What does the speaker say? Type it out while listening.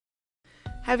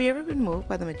Have you ever been moved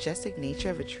by the majestic nature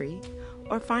of a tree,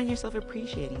 or find yourself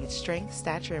appreciating its strength,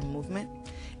 stature, and movement?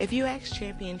 If you ask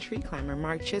champion tree climber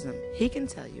Mark Chisholm, he can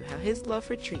tell you how his love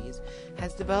for trees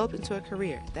has developed into a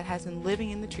career that has him living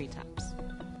in the treetops.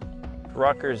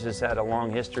 Rutgers has had a long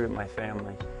history with my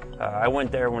family. I went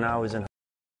there when I was in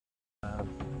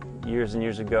years and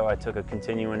years ago. I took a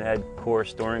continuing ed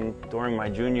course during my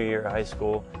junior year of high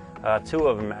school, two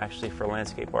of them actually for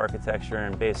landscape architecture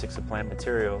and basics of plant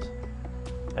materials.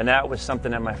 And that was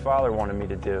something that my father wanted me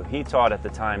to do. He taught at the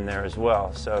time there as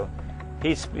well. So he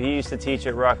used to teach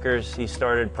at Rutgers. He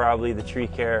started probably the tree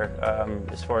care,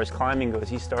 as far as climbing goes,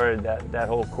 he started that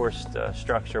whole course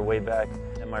structure way back.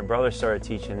 And my brother started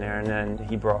teaching there, and then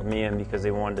he brought me in because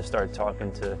they wanted to start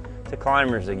talking to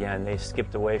climbers again. They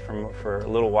skipped away for a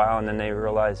little while, and then they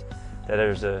realized that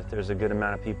there's a good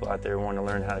amount of people out there who want to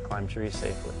learn how to climb trees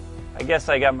safely. I guess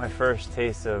I got my first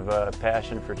taste of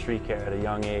passion for tree care at a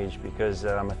young age because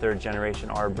I'm a third-generation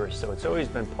arborist, so it's always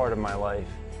been part of my life.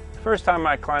 The first time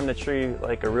I climbed a tree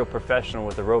like a real professional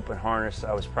with a rope and harness,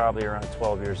 I was probably around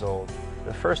 12 years old.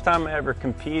 The first time I ever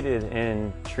competed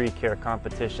in tree care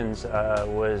competitions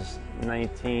was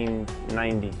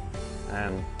 1990,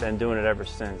 and been doing it ever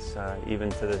since, even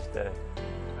to this day.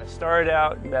 I started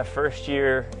out that first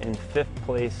year in 5th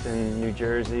place in New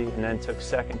Jersey, and then took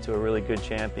second to a really good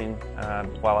champion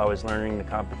while I was learning the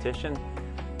competition.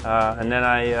 And then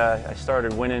I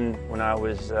started winning when I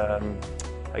was,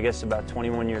 I guess, about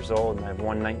 21 years old, and I've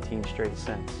won 19 straight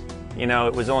since. You know,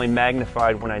 it was only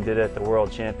magnified when I did it at the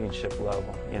World Championship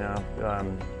level. You know,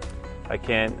 I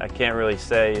can't really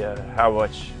say how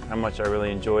much I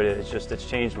really enjoyed it. It's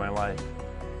changed my life.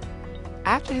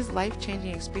 After his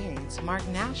life-changing experience, Mark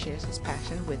now shares his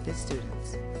passion with his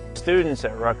students. Students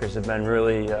at Rutgers have been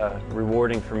really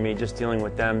rewarding for me, just dealing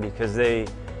with them, because they're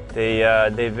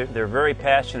very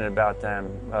passionate about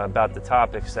the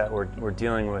topics that we're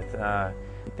dealing with.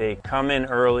 They come in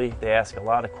early, they ask a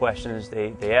lot of questions,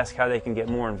 they ask how they can get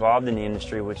more involved in the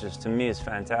industry, which to me is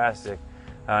fantastic.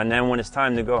 And then when it's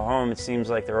time to go home, it seems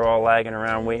like they're all lagging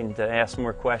around waiting to ask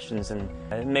more questions, and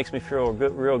it makes me feel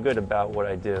real good about what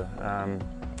I do.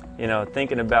 You know,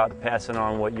 thinking about passing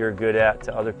on what you're good at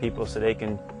to other people so they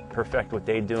can perfect what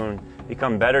they do and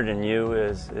become better than you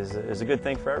is a good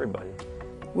thing for everybody.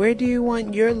 Where do you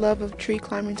want your love of tree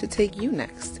climbing to take you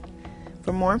next?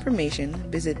 For more information,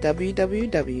 visit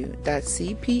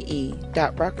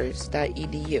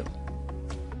www.cpe.rutgers.edu.